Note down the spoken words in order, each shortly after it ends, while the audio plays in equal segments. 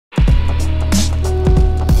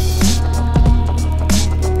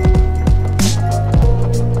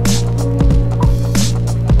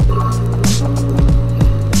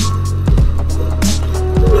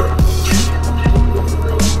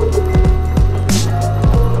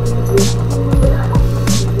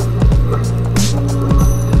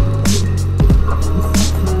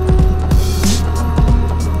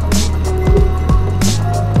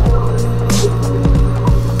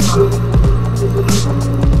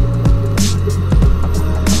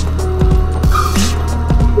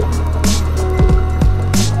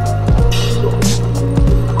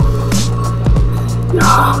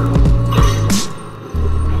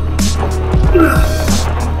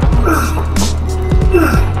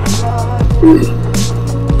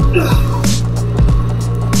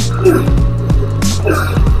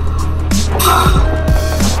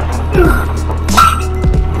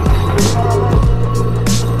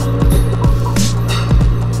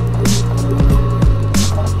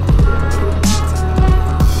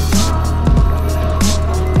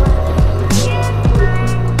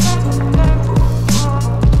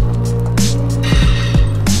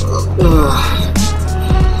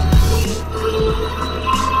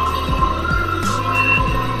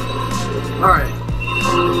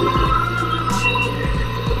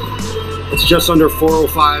Just under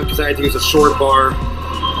 405 because I had to use a short bar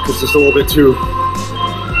because it's just a little bit too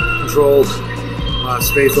controlled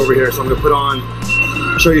space over here. So I'm gonna put on,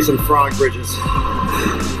 show you some frog bridges.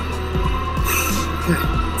 Okay,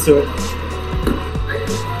 so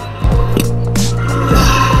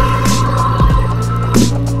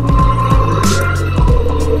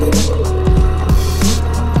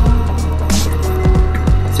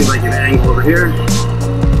see if I can angle over here.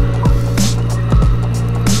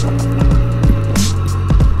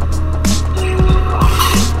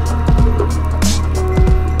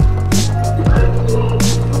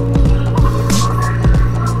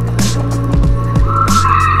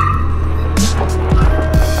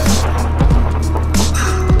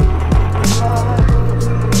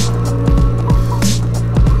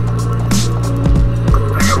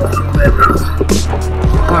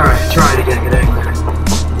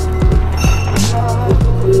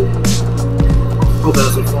 Hope that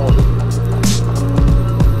doesn't fall.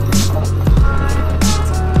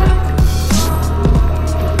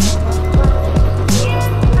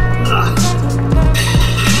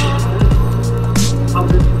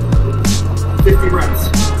 Reps.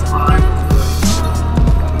 5.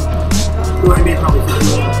 Go ahead and probably 50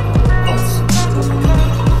 pulse.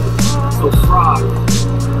 So frog.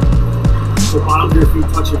 So bottom of your feet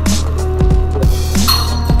touch it.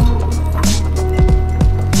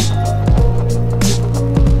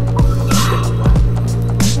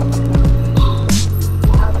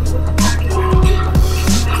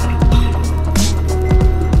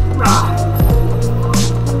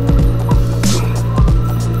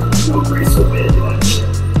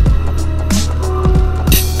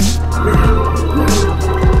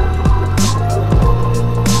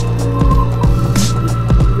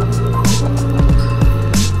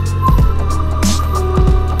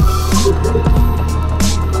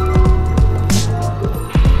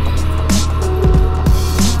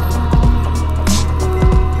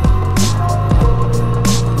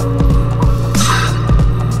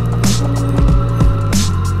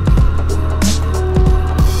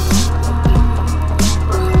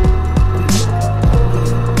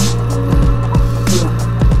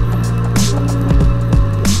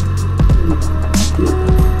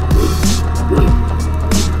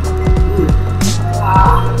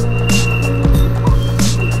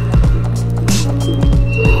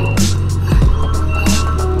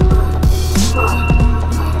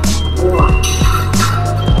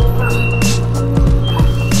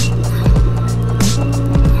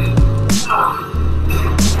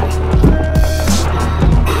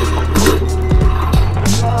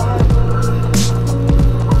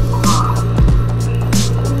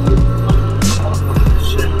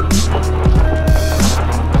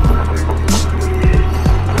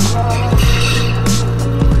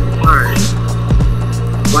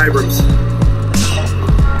 Vibrams.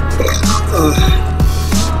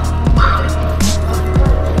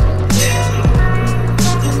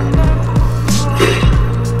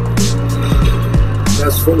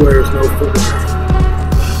 Best footwear is no footwear.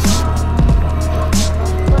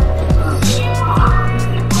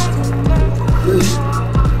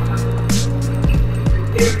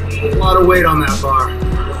 A lot of weight on that bar.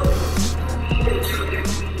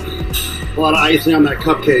 A lot of icing on that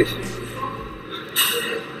cupcake.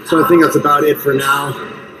 So I think that's about it for now.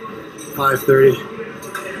 5:30.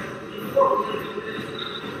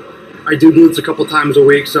 I do glutes a couple times a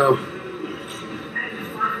week, so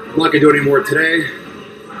I'm not gonna do any more today.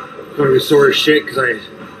 I'm gonna be sore as shit because I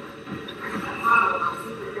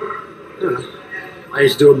don't know. I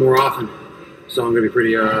used to do it more often, so I'm gonna be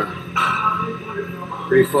pretty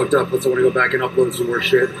fucked up. Plus, I want to go back and upload some more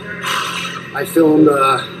shit. I filmed.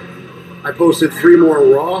 I posted 3 more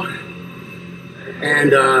raw.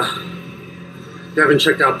 And if you haven't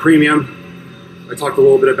checked out Premium, I talked a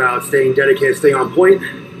little bit about staying dedicated, staying on point.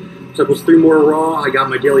 So I posted 3 more raw. I got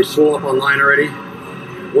my daily swole up online already.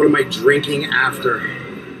 What am I drinking after?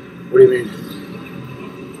 What do you mean?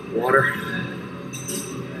 Water?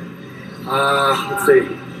 Let's see.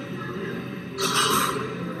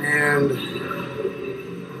 And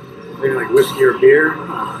maybe like whiskey or beer.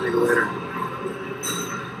 Maybe later.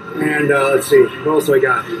 And let's see, what else do I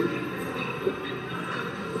got?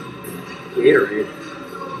 Gatorade.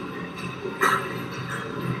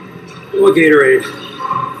 What Gatorade?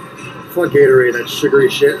 Fuck Gatorade, that sugary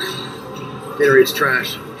shit. Gatorade's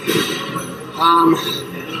trash.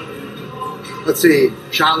 Let's see,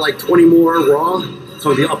 shot like 20 more raw,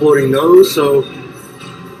 so I'll be uploading those, so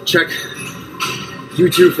check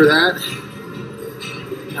YouTube for that.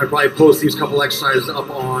 I'll probably post these couple exercises up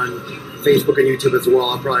on Facebook and YouTube as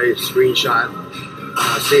well. I'll probably screenshot,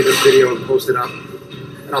 save this video and post it up,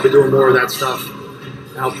 and I'll be doing more of that stuff.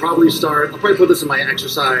 And I'll probably put this in my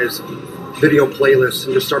exercise video playlist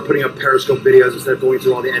and just start putting up Periscope videos instead of going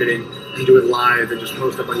through all the editing and do it live and just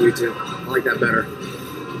post up on YouTube. I like that better.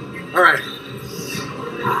 All right.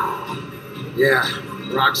 Yeah,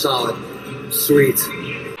 rock solid. Sweet.